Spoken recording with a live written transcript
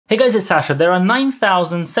Hey guys, it's Sasha. There are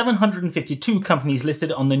 9,752 companies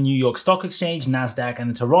listed on the New York Stock Exchange, NASDAQ, and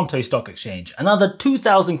the Toronto Stock Exchange. Another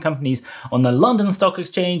 2,000 companies on the London Stock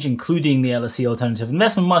Exchange, including the LSE Alternative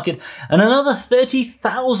Investment Market, and another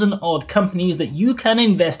 30,000 odd companies that you can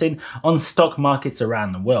invest in on stock markets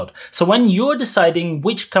around the world. So when you're deciding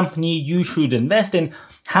which company you should invest in,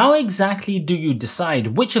 how exactly do you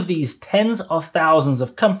decide which of these tens of thousands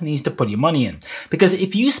of companies to put your money in? Because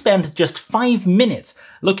if you spend just 5 minutes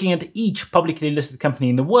looking at each publicly listed company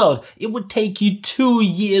in the world, it would take you 2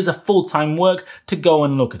 years of full-time work to go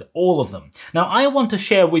and look at all of them. Now, I want to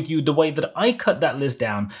share with you the way that I cut that list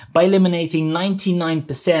down by eliminating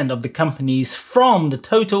 99% of the companies from the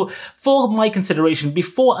total for my consideration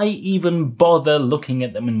before I even bother looking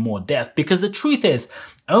at them in more depth. Because the truth is,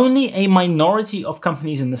 only a minority of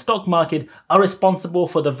companies in the stock market are responsible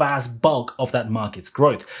for the vast bulk of that market's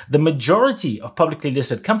growth. The majority of publicly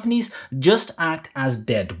listed companies just act as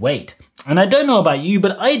dead weight. And I don't know about you,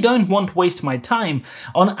 but I don't want to waste my time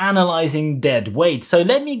on analyzing dead weight. So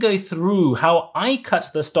let me go through how I cut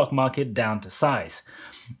the stock market down to size.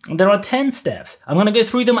 There are 10 steps. I'm going to go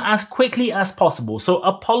through them as quickly as possible, so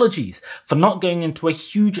apologies for not going into a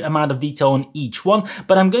huge amount of detail on each one,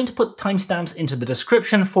 but I'm going to put timestamps into the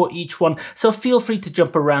description for each one, so feel free to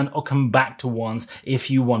jump around or come back to ones if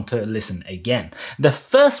you want to listen again. The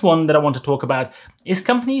first one that I want to talk about is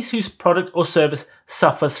companies whose product or service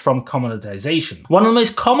suffers from commoditization. One of the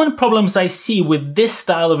most common problems I see with this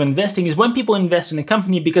style of investing is when people invest in a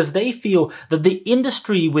company because they feel that the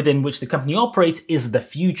industry within which the company operates is the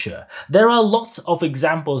future. There are lots of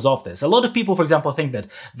examples of this. A lot of people, for example, think that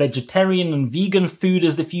vegetarian and vegan food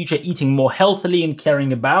is the future, eating more healthily and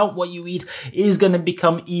caring about what you eat is going to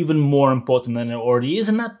become even more important than it already is,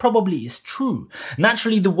 and that probably is true.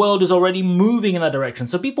 Naturally, the world is already moving in that direction,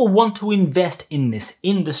 so people want to invest in this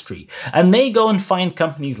industry, and they go and find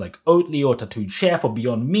companies like Oatly or Tattooed Chef or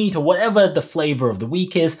Beyond Meat or whatever the flavor of the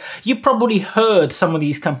week is. You probably heard some of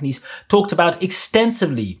these companies talked about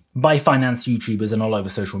extensively by finance YouTubers and all over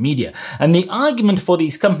social media. And the argument for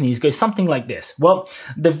these companies goes something like this. Well,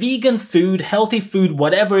 the vegan food, healthy food,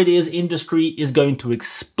 whatever it is, industry is going to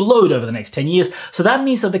explode over the next 10 years. So that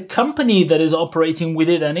means that the company that is operating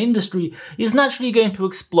within an industry is naturally going to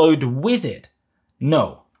explode with it.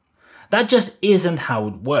 No. That just isn't how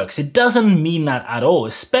it works. It doesn't mean that at all,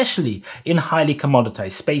 especially in highly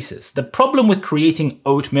commoditized spaces. The problem with creating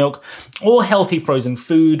oat milk or healthy frozen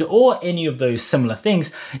food or any of those similar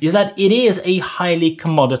things is that it is a highly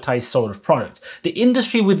commoditized sort of product. The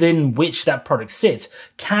industry within which that product sits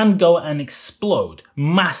can go and explode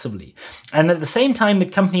massively. And at the same time, the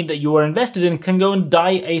company that you are invested in can go and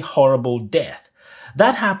die a horrible death.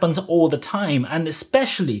 That happens all the time, and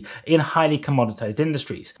especially in highly commoditized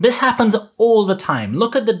industries. This happens all the time.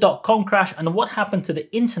 Look at the dot-com crash and what happened to the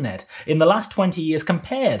internet in the last 20 years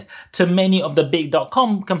compared to many of the big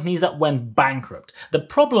dot-com companies that went bankrupt. The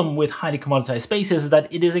problem with highly commoditized spaces is that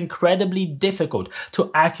it is incredibly difficult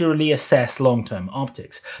to accurately assess long-term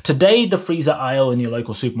optics. Today, the freezer aisle in your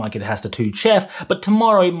local supermarket has Tattooed Chef, but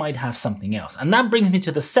tomorrow it might have something else. And that brings me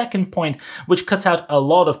to the second point, which cuts out a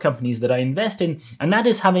lot of companies that I invest in, and that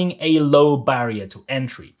is having a low barrier to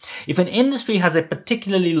entry. If an industry has a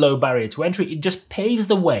particularly low barrier to entry, it just paves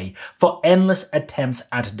the way for endless attempts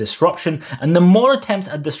at disruption, and the more attempts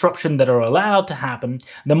at disruption that are allowed to happen,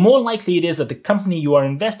 the more likely it is that the company you are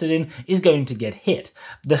invested in is going to get hit.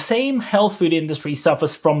 The same health food industry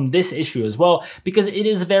suffers from this issue as well, because it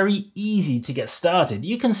is very easy to get started.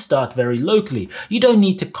 You can start very locally. You don't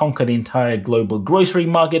need to conquer the entire global grocery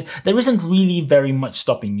market. There isn't really very much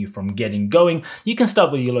stopping you from getting going. You can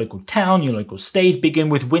start with your local town, your local state, begin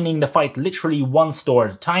with winning the fight literally one store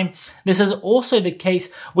at a time. This is also the case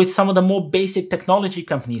with some of the more basic technology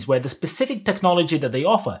companies where the specific technology that they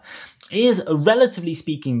offer is, relatively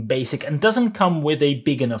speaking, basic and doesn't come with a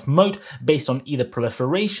big enough moat based on either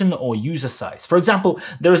proliferation or user size. For example,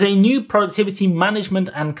 there is a new productivity management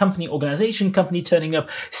and company organization company turning up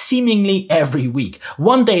seemingly every week.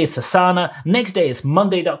 One day it's Asana, next day it's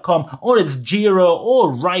Monday.com, or it's Jira,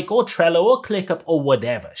 or Rike, or Trello, or ClickUp, or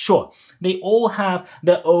whatever. Sure, they all have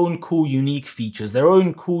their own cool, unique features, their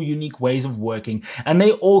own cool, unique ways of working, and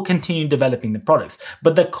they all continue developing the products.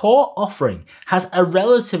 But the core offering has a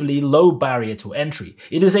relatively low barrier to entry.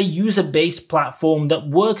 It is a user-based platform that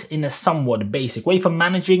works in a somewhat basic way for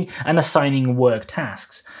managing and assigning work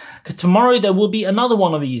tasks. Because tomorrow there will be another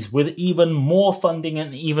one of these with even more funding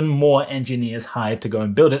and even more engineers hired to go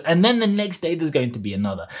and build it. And then the next day there's going to be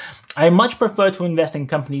another. I much prefer to invest in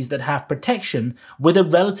companies that have protection with a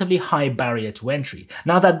relatively high barrier to entry.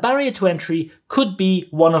 Now, that barrier to entry could be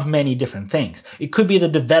one of many different things. It could be the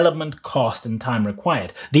development cost and time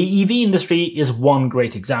required. The EV industry is one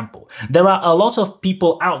great example. There are a lot of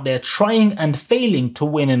people out there trying and failing to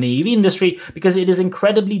win in the EV industry because it is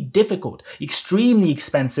incredibly difficult, extremely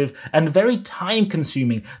expensive, and very time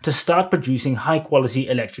consuming to start producing high quality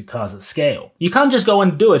electric cars at scale. You can't just go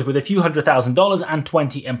and do it with a few $100,000 and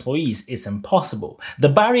 20 employees. It's impossible. The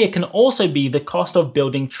barrier can also be the cost of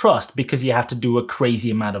building trust because you have to do a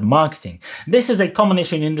crazy amount of marketing. This is a common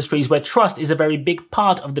issue in industries where trust is a very big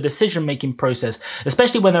part of the decision-making process,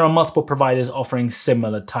 especially when there are multiple providers offering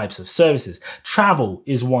similar types of services. Travel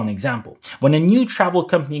is one example. When a new travel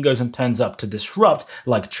company goes and turns up to disrupt,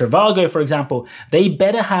 like Trivago, for example, they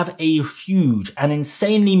better have a huge and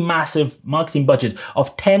insanely massive marketing budget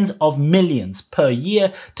of tens of millions per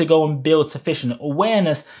year to go and build sufficient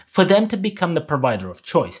awareness for them to become the provider of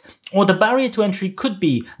choice. Or the barrier to entry could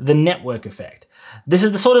be the network effect. This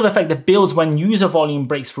is the sort of effect that builds when user volume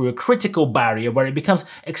breaks through a critical barrier where it becomes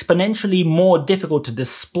exponentially more difficult to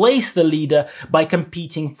displace the leader by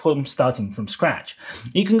competing from starting from scratch.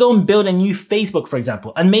 You can go and build a new Facebook, for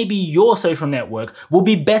example, and maybe your social network will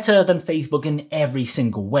be better than Facebook in every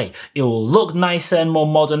single way. It will look nicer and more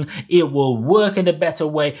modern. It will work in a better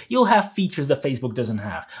way. You'll have features that Facebook doesn't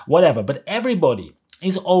have, whatever, but everybody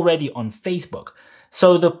is already on Facebook.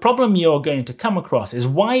 So the problem you're going to come across is,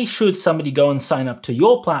 why should somebody go and sign up to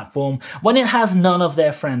your platform when it has none of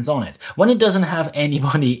their friends on it? When it doesn't have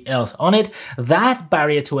anybody else on it, that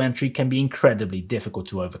barrier to entry can be incredibly difficult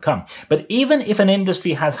to overcome. But even if an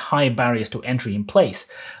industry has high barriers to entry in place,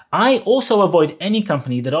 I also avoid any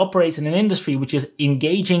company that operates in an industry which is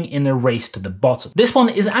engaging in a race to the bottom. This one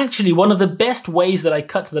is actually one of the best ways that I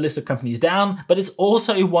cut the list of companies down, but it's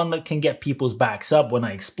also one that can get people's backs up when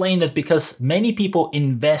I explain it, because many people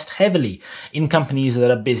invest heavily in companies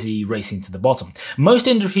that are busy racing to the bottom. Most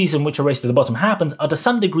industries in which a race to the bottom happens are to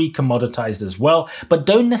some degree commoditized as well, but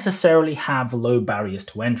don't necessarily have low barriers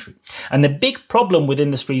to entry. And the big problem with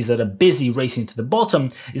industries that are busy racing to the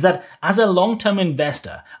bottom is that as a long-term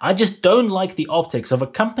investor, I just don't like the optics of a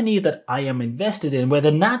company that I am invested in where the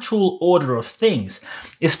natural order of things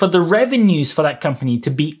is for the revenues for that company to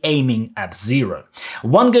be aiming at zero.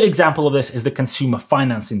 One good example of this is the consumer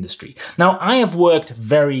finance industry. Now, I have worked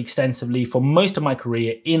very extensively for most of my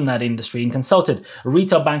career in that industry and consulted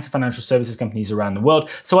retail banks and financial services companies around the world,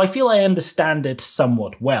 so I feel I understand it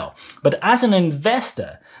somewhat well. But as an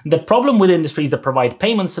investor, the problem with industries that provide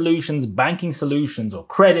payment solutions, banking solutions, or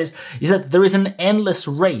credit is that there is an endless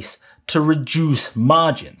race to reduce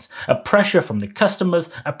margins. A pressure from the customers,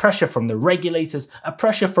 a pressure from the regulators, a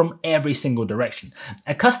pressure from every single direction.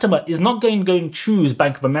 A customer is not going to go and choose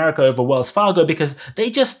Bank of America over Wells Fargo because they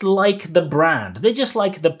just like the brand. They just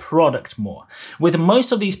like the product more. With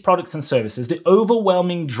most of these products and services, the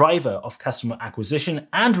overwhelming driver of customer acquisition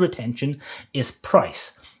and retention is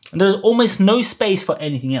price. There's almost no space for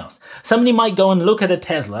anything else. Somebody might go and look at a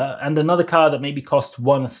Tesla and another car that maybe costs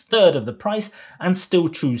 1/3 of the price and still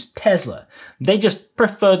choose Tesla. They just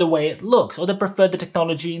prefer the way it looks, or they prefer the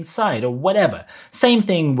technology inside, or whatever. Same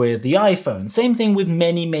thing with the iPhone. Same thing with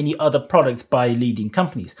many, many other products by leading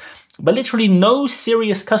companies. But literally no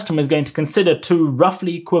serious customer is going to consider two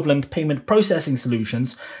roughly equivalent payment processing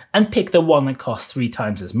solutions and pick the one that costs 3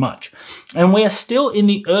 times as much. And we are still in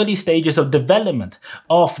the early stages of development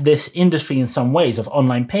of this industry in some ways, of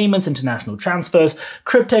online payments, international transfers,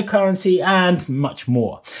 cryptocurrency, and much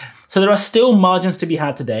more. So there are still margins to be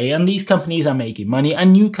had today, and these companies are making money,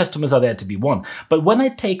 and new customers are there to be won. But when I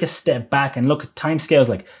take a step back and look at timescales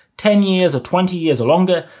like 10 years or 20 years or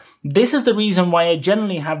longer, this is the reason why I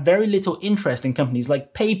generally have very little interest in companies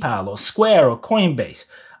like PayPal or Square or Coinbase.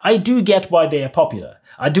 I do get why they are popular.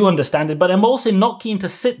 I do understand it, but I'm also not keen to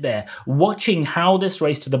sit there watching how this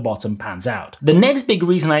race to the bottom pans out. The next big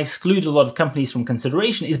reason I exclude a lot of companies from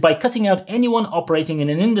consideration is by cutting out anyone operating in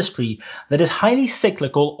an industry that is highly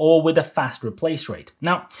cyclical or with a fast replace rate.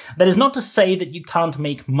 Now, that is not to say that you can't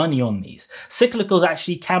make money on these. Cyclicals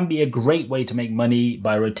actually can be a great way to make money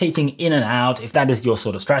by rotating in and out if that is your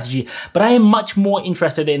sort of strategy, but I am much more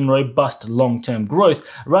interested in robust long-term growth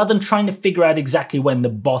rather than trying to figure out exactly when the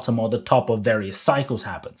bottom or the top of various cycles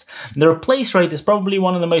always happens. The replace rate is probably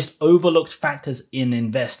one of the most overlooked factors in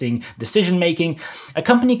investing decision making. A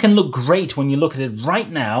company can look great when you look at it right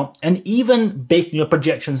now, and even based on your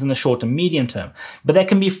projections in the short and medium term, but there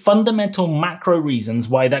can be fundamental macro reasons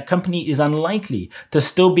why that company is unlikely to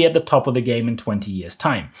still be at the top of the game in 20 years'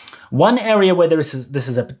 time. One area where this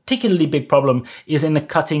is a particularly big problem is in the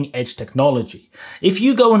cutting edge technology. If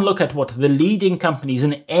you go and look at what the leading companies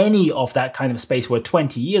in any of that kind of space were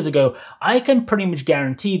 20 years ago, I can pretty much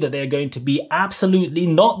guarantee that they're going to be absolutely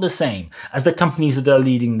not the same as the companies that are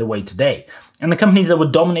leading the way today. And the companies that were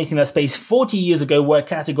dominating that space 40 years ago were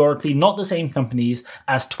categorically not the same companies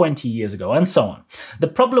as 20 years ago, and so on. The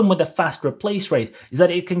problem with the fast replace rate is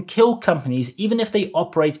that it can kill companies even if they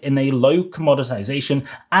operate in a low commoditization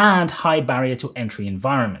and high barrier to entry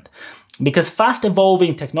environment. Because fast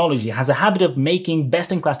evolving technology has a habit of making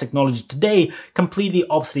best-in-class technology today completely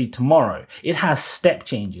obsolete tomorrow. It has step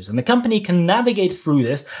changes, and the company can navigate through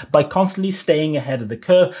this by constantly staying ahead of the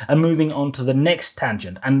curve and moving on to the next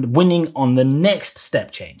tangent and winning on the next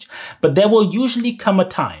step change. But there will usually come a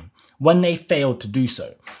time when they fail to do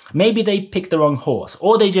so. Maybe they pick the wrong horse,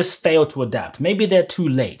 or they just fail to adapt. Maybe they're too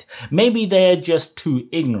late. Maybe they're just too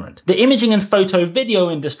ignorant. The imaging and photo video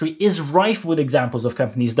industry is rife with examples of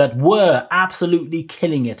companies that were absolutely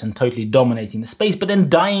killing it and totally dominating the space, but then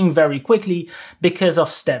dying very quickly because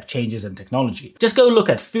of step changes in technology. Just go look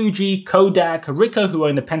at Fuji, Kodak, Ricoh, who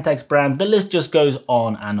own the Pentax brand. The list just goes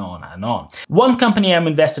on and on and on. One company I'm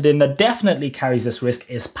invested in that definitely carries this risk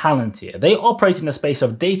is Palantir. They operate in the space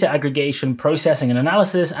of data aggregation, processing, and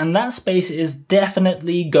analysis, and that space is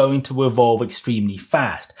definitely going to evolve extremely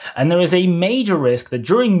fast. And there is a major risk that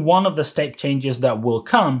during one of the step changes that will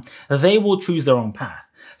come, they will choose their own path.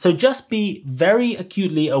 So just be very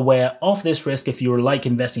acutely aware of this risk if you like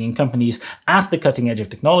investing in companies at the cutting edge of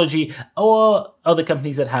technology or other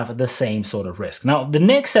companies that have the same sort of risk. Now, the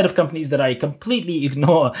next set of companies that I completely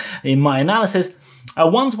ignore in my analysis are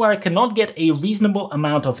ones where I cannot get a reasonable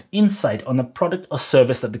amount of insight on the product or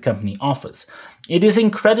service that the company offers. It is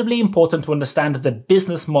incredibly important to understand the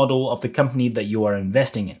business model of the company that you are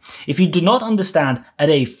investing in. If you do not understand at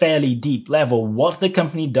a fairly deep level what the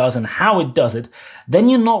company does and how it does it, then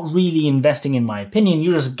you're not really investing, in my opinion.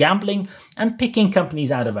 You're just gambling and picking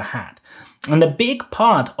companies out of a hat. And a big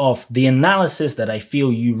part of the analysis that I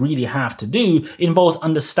feel you really have to do involves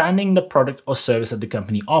understanding the product or service that the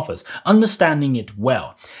company offers, understanding it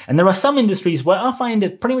well. And there are some industries where I find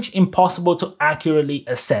it pretty much impossible to accurately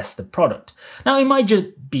assess the product. Now, it might just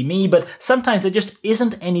be me, but sometimes there just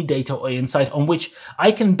isn't any data or insight on which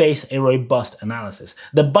I can base a robust analysis.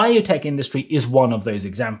 The biotech industry is one of those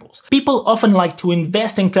examples. People often like to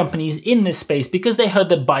invest in companies in this space because they heard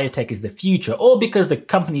that biotech is the future, or because the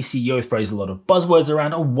company CEO throws a lot of buzzwords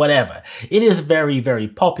around, or whatever. It is very, very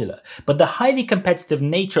popular, but the highly competitive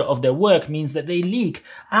nature of their work means that they leak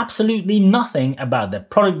absolutely nothing about their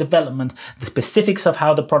product development, the specifics of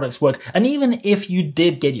how the products work, and even if you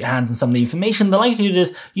did get your hands on some of the information, the likelihood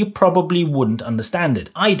is you probably wouldn't understand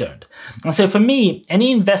it. I don't. And so for me,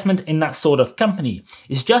 any investment in that sort of company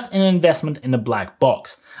is just an investment in a black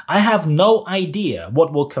box. I have no idea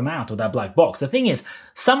what will come out of that black box. The thing is,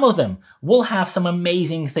 some of them will have some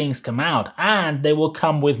amazing things come out, and they will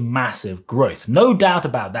come with massive growth. No doubt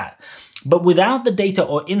about that. But without the data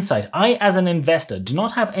or insight, I, as an investor, do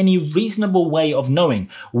not have any reasonable way of knowing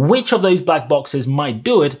which of those black boxes might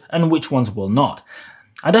do it and which ones will not.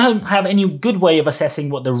 I don't have any good way of assessing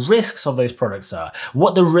what the risks of those products are,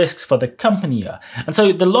 what the risks for the company are. And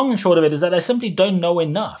so the long and short of it is that I simply don't know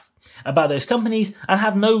enough about those companies and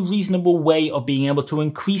have no reasonable way of being able to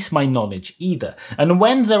increase my knowledge either. And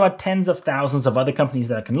when there are tens of thousands of other companies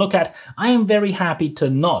that I can look at, I am very happy to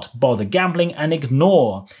not bother gambling and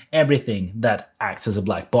ignore everything that acts as a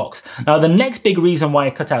black box. Now, the next big reason why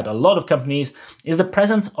I cut out a lot of companies is the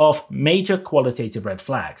presence of major qualitative red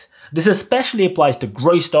flags. This especially applies to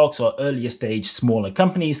growth stocks or earlier stage smaller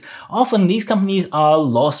companies. Often these companies are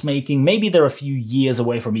loss-making, maybe they're a few years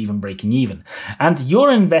away from even breaking even, and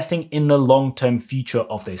you're investing in the long-term future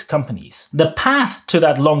of those companies. The path to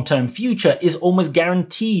that long-term future is almost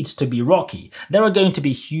guaranteed to be rocky. There are going to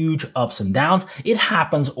be huge ups and downs. It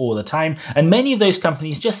happens all the time, and many of those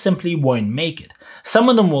companies just simply won't make it. Some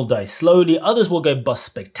of them will die slowly, others will go bust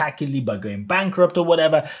spectacularly by going bankrupt or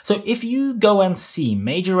whatever. So if you go and see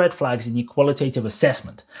major red flags in your qualitative assessment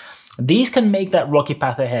investment. These can make that rocky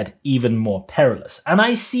path ahead even more perilous. And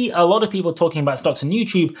I see a lot of people talking about stocks on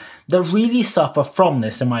YouTube that really suffer from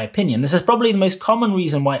this, in my opinion. This is probably the most common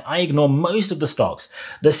reason why I ignore most of the stocks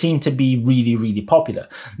that seem to be really, really popular.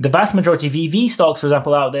 The vast majority of EV stocks, for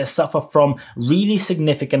example, out there suffer from really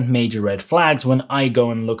significant major red flags when I go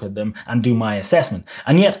and look at them and do my assessment.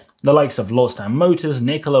 And yet, the likes of Lordstown Motors,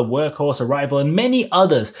 Nikola, Workhorse, Arrival, and many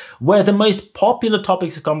others were the most popular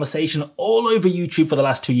topics of conversation all over YouTube for the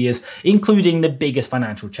last 2 years, including the biggest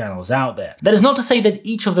financial channels out there. That is not to say that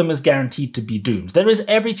each of them is guaranteed to be doomed. There is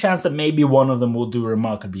every chance that maybe one of them will do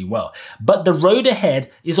remarkably well. But the road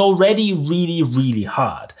ahead is already really, really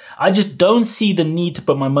hard. I just don't see the need to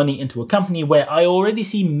put my money into a company where I already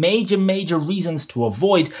see major reasons to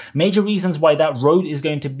avoid, major reasons why that road is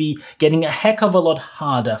going to be getting a heck of a lot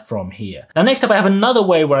harder from here. Now, next up, I have another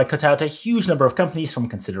way where I cut out a huge number of companies from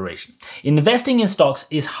consideration. Investing in stocks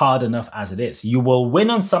is hard enough as it is. You will win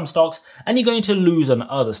on some stocks and you're going to lose on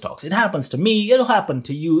other stocks. It happens to me, it'll happen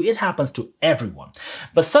to you, it happens to everyone.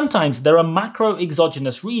 But sometimes there are macro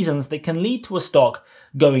exogenous reasons that can lead to a stock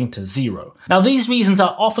going to zero. Now, these reasons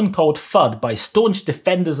are often called FUD by staunch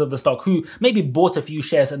defenders of the stock who maybe bought a few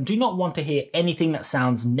shares and do not want to hear anything that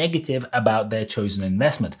sounds negative about their chosen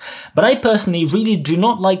investment. But I personally really do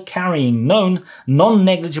not like carrying known,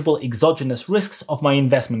 non-negligible exogenous risks of my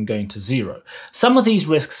investment going to zero. Some of these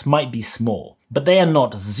risks might be small, but they are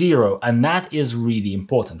not zero, and that is really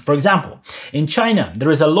important. For example, in China,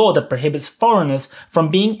 there is a law that prohibits foreigners from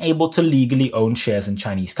being able to legally own shares in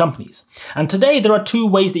Chinese companies. And today, there are two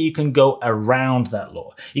ways that you can go around that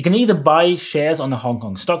law. You can either buy shares on the Hong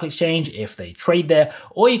Kong Stock Exchange if they trade there,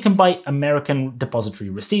 or you can buy American depository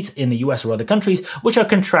receipts in the US or other countries, which are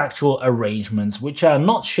contractual arrangements, which are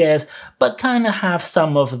not shares, but kind of have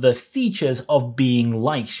some of the features of being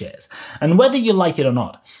like shares. And whether you like it or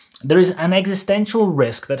not, there is an existential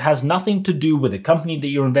risk that has nothing to do with the company that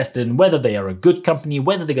you're invested in, whether they are a good company,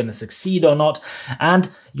 whether they're going to succeed or not,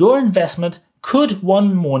 and your investment could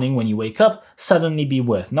one morning when you wake up suddenly be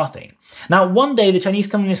worth nothing. Now, one day the Chinese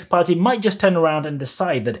Communist Party might just turn around and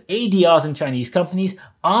decide that ADRs in Chinese companies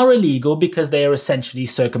are illegal because they are essentially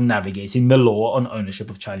circumnavigating the law on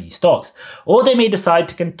ownership of Chinese stocks. Or they may decide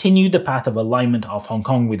to continue the path of alignment of Hong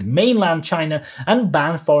Kong with mainland China and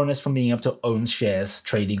ban foreigners from being able to own shares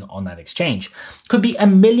trading on that exchange. Could be a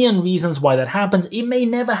million reasons why that happens. It may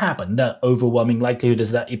never happen. The overwhelming likelihood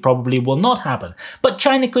is that it probably will not happen. But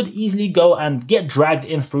China could easily go and get dragged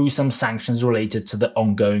in through some sanctions related to the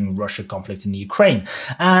ongoing Russia conflict in the Ukraine,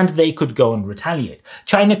 and they could go and retaliate.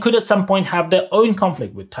 China could at some point have their own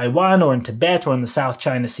conflict with Taiwan or in Tibet or in the South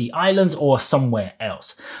China Sea Islands or somewhere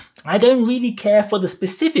else. I don't really care for the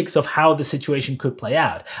specifics of how the situation could play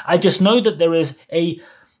out. I just know that there is a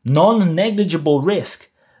non-negligible risk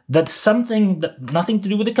that nothing to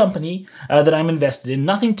do with the company that I'm invested in,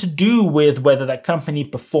 nothing to do with whether that company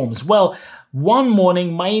performs well. One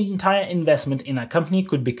morning, my entire investment in that company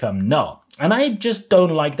could become null. And I just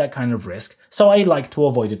don't like that kind of risk, so I like to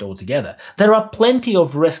avoid it altogether. There are plenty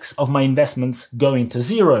of risks of my investments going to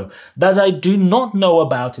zero that I do not know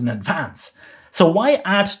about in advance. So why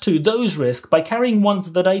add to those risks by carrying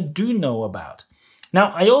ones that I do know about?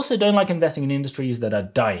 Now, I also don't like investing in industries that are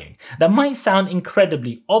dying. That might sound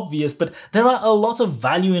incredibly obvious, but there are a lot of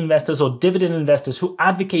value investors or dividend investors who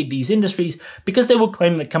advocate these industries because they will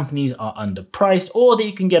claim that companies are underpriced or that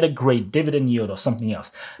you can get a great dividend yield or something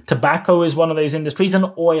else. Tobacco is one of those industries and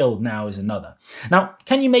oil now is another. Now,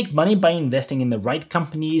 can you make money by investing in the right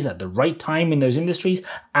companies at the right time in those industries?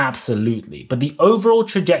 Absolutely. But the overall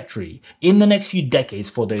trajectory in the next few decades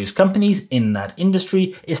for those companies in that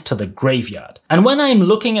industry is to the graveyard. And when I'm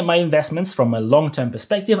looking at my investments from a long-term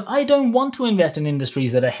perspective, I don't want to invest in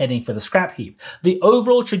industries that are heading for the scrap heap. The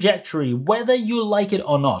overall trajectory, whether you like it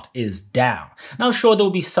or not, is down. Now, sure, there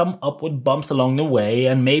will be some upward bumps along the way,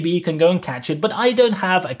 and maybe you can go and catch it, but I don't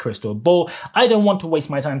have a crystal ball. I don't want to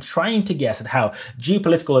waste my time trying to guess at how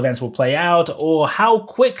geopolitical events will play out or how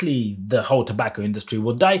quickly the whole tobacco industry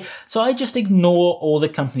will die, so I just ignore all the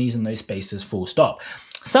companies in those spaces full stop.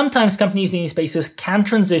 Sometimes companies in these spaces can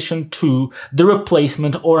transition to the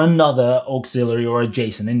replacement or another auxiliary or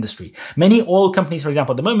adjacent industry. Many oil companies, for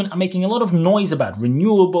example, at the moment are making a lot of noise about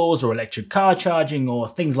renewables or electric car charging or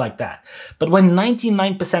things like that. But when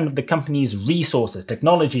 99% of the company's resources,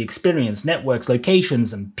 technology, experience, networks,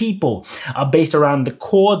 locations, and people are based around the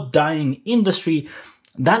core dying industry,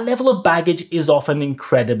 that level of baggage is often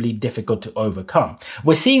incredibly difficult to overcome.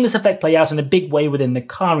 We're seeing this effect play out in a big way within the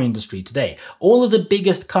car industry today. All of the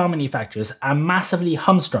biggest car manufacturers are massively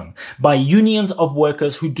hamstrung by unions of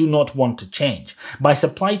workers who do not want to change, by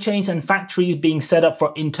supply chains and factories being set up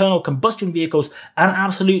for internal combustion vehicles and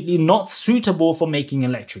absolutely not suitable for making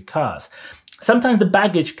electric cars. Sometimes the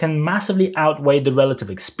baggage can massively outweigh the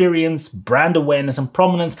relative experience, brand awareness, and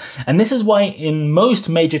prominence, and this is why in most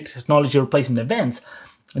major technology replacement events,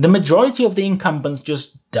 the majority of the incumbents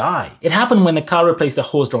just die. It happened when the car replaced the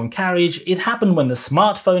horse-drawn carriage, it happened when the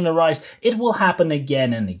smartphone arrived, it will happen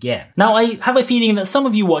again and again. Now, I have a feeling that some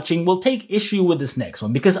of you watching will take issue with this next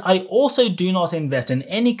one, because I also do not invest in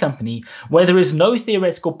any company where there is no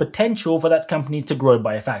theoretical potential for that company to grow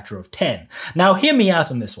by a factor of 10. Now, hear me out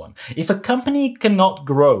on this one. If a company cannot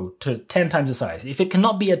grow to 10 times the size, if it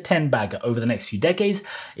cannot be a 10-bagger over the next few decades,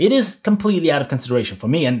 it is completely out of consideration for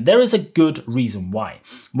me, and there is a good reason why.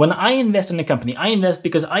 When I invest in a company, I invest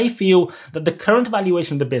because I feel that the current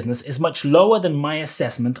valuation of the business is much lower than my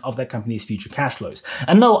assessment of that company's future cash flows.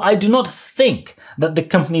 And no, I do not think that the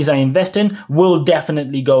companies I invest in will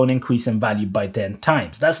definitely go and increase in value by 10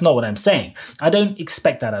 times. That's not what I'm saying. I don't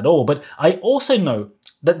expect that at all. But I also know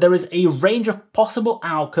that there is a range of possible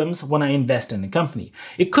outcomes when I invest in a company.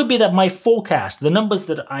 It could be that my forecast, the numbers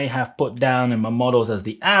that I have put down in my models as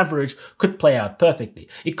the average, could play out perfectly.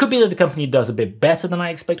 It could be that the company does a bit better than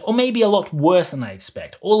I expect, or maybe a lot worse than I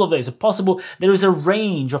expect. All of those are possible. There is a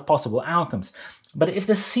range of possible outcomes. But if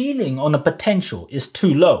the ceiling on the potential is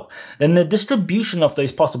too low, then the distribution of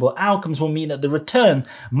those possible outcomes will mean that the return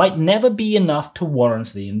might never be enough to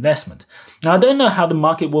warrant the investment. Now, I don't know how the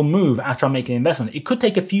market will move after I make an investment. It could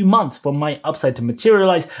take a few months for my upside to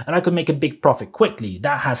materialize and I could make a big profit quickly.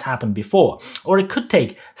 That has happened before. Or it could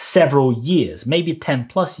take several years, maybe 10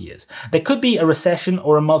 plus years. There could be a recession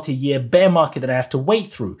or a multi-year bear market that I have to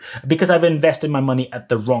wait through because I've invested my money at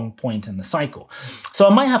the wrong point in the cycle. So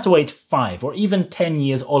I might have to wait 5 or even 10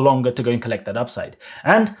 years or longer to go and collect that upside.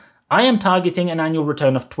 And I am targeting an annual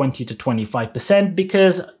return of 20 to 25%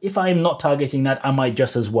 because if I am not targeting that, I might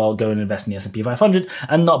just as well go and invest in the S&P 500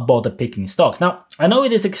 and not bother picking stocks. Now, I know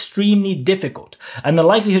it is extremely difficult and the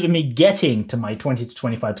likelihood of me getting to my 20 to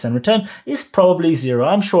 25% return is probably 0.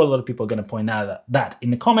 I'm sure a lot of people are going to point out that in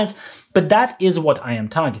the comments, but that is what I am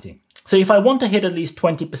targeting. So if I want to hit at least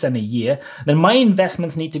 20% a year, then my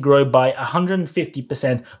investments need to grow by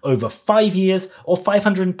 150% over 5 years or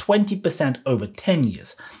 520% over 10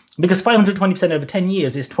 years. Because 520% over 10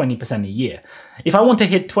 years is 20% a year. If I want to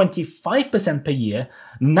hit 25% per year,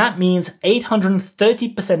 then that means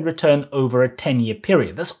 830% return over a 10-year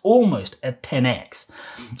period. That's almost a 10x.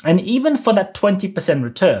 And even for that 20%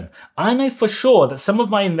 return, I know for sure that some of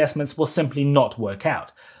my investments will simply not work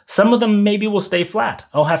out. Some of them maybe will stay flat.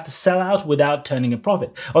 I'll have to sell out without turning a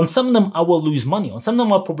profit. On some of them, I will lose money. On some of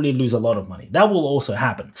them, I'll probably lose a lot of money. That will also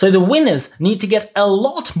happen. So the winners need to get a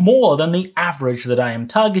lot more than the average that I am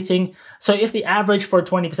targeting. So if the average for a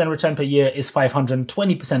 20% return per year is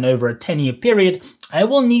 520% over a 10-year period, I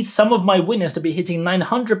will need some of my winners to be hitting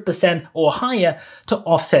 900% or higher to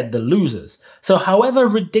offset the losers. So however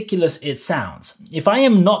ridiculous it sounds, if I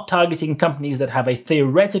am not targeting companies that have a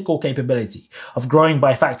theoretical capability of growing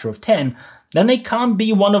by a factor of 10, then they can't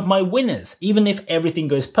be one of my winners, even if everything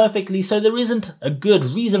goes perfectly. So there isn't a good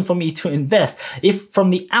reason for me to invest if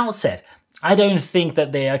from the outset I don't think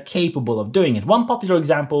that they are capable of doing it. One popular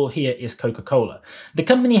example here is Coca-Cola. The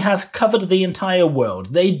company has covered the entire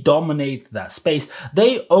world. They dominate that space.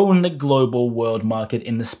 They own the global world market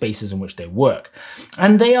in the spaces in which they work.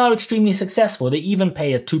 And they are extremely successful. They even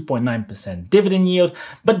pay a 2.9% dividend yield.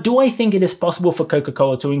 But do I think it is possible for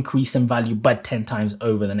Coca-Cola to increase in value by 10 times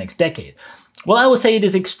over the next decade? Well, I would say it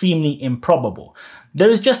is extremely improbable.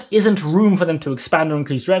 There just isn't room for them to expand or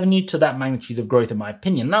increase revenue to that magnitude of growth, in my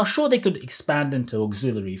opinion. Now, sure, they could expand into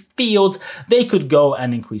auxiliary fields, they could go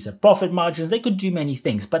and increase their profit margins, they could do many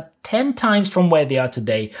things, but 10 times from where they are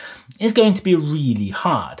today is going to be really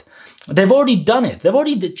hard. They've already done it. They've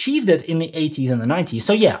already achieved it in the 80s and the 90s.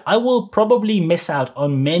 So yeah, I will probably miss out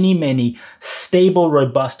on many stable,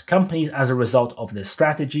 robust companies as a result of this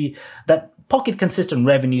strategy that pocket consistent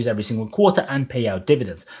revenues every single quarter and pay out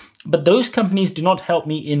dividends. But those companies do not help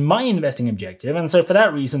me in my investing objective, and so for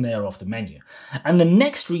that reason, they are off the menu. And the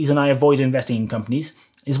next reason I avoid investing in companies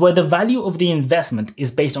is where the value of the investment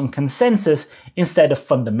is based on consensus instead of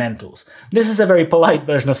fundamentals. This is a very polite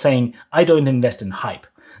version of saying, I don't invest in hype.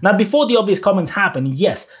 Now, before the obvious comments happen,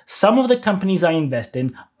 yes, some of the companies I invest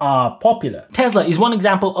in are popular. Tesla is one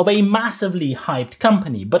example of a massively hyped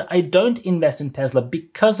company, but I don't invest in Tesla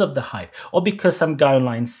because of the hype or because some guy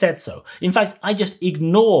online said so. In fact, I just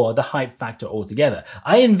ignore the hype factor altogether.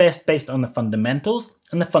 I invest based on the fundamentals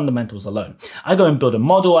and the fundamentals alone. I go and build a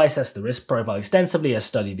model, I assess the risk profile extensively, I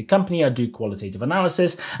study the company, I do qualitative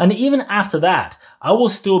analysis, and even after that, I will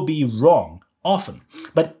still be wrong, often.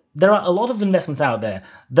 But there are a lot of investments out there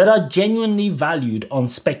that are genuinely valued on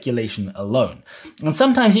speculation alone. And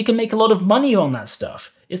sometimes you can make a lot of money on that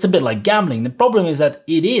stuff. It's a bit like gambling. The problem is that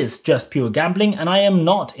it is just pure gambling, and I am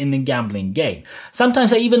not in the gambling game.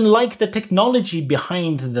 Sometimes I even like the technology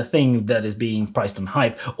behind the thing that is being priced on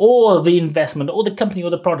hype, or the investment, or the company, or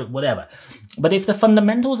the product, whatever. But if the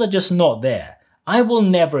fundamentals are just not there, I will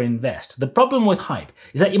never invest. The problem with hype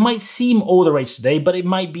is that it might seem all the rage today, but it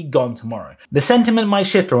might be gone tomorrow. The sentiment might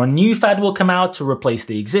shift, or a new fad will come out to replace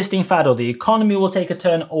the existing fad, or the economy will take a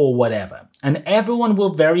turn, or whatever. And everyone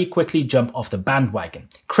will very quickly jump off the bandwagon.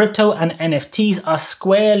 Crypto and NFTs are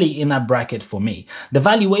squarely in that bracket for me. The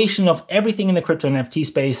valuation of everything in the crypto and NFT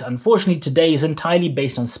space, unfortunately today, is entirely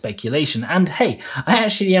based on speculation. And hey, I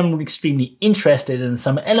actually am extremely interested in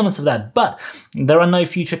some elements of that, but there are no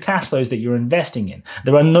future cash flows that you're investing in.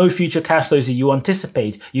 There are no future cash flows that you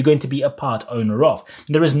anticipate you're going to be a part owner of.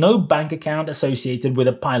 There is no bank account associated with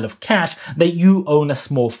a pile of cash that you own a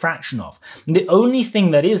small fraction of. The only thing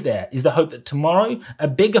that is there is the hope that tomorrow a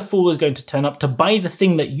bigger fool is going to turn up to buy the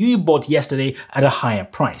thing that you bought yesterday at a higher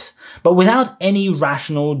price. But without any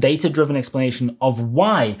rational, data-driven explanation of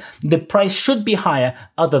why the price should be higher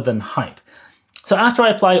other than hype. So after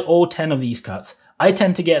I apply all 10 of these cuts, I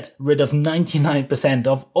tend to get rid of 99%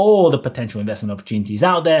 of all the potential investment opportunities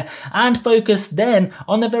out there and focus then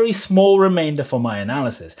on the very small remainder for my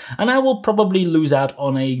analysis. And I will probably lose out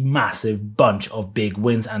on a massive bunch of big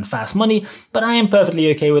wins and fast money, but I am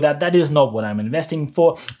perfectly okay with that. That is not what I'm investing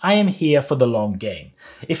for. I am here for the long game.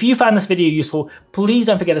 If you found this video useful, please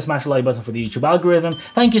don't forget to smash the like button for the YouTube algorithm.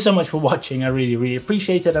 Thank you so much for watching. I really, really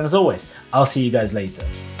appreciate it. And as always, I'll see you guys later.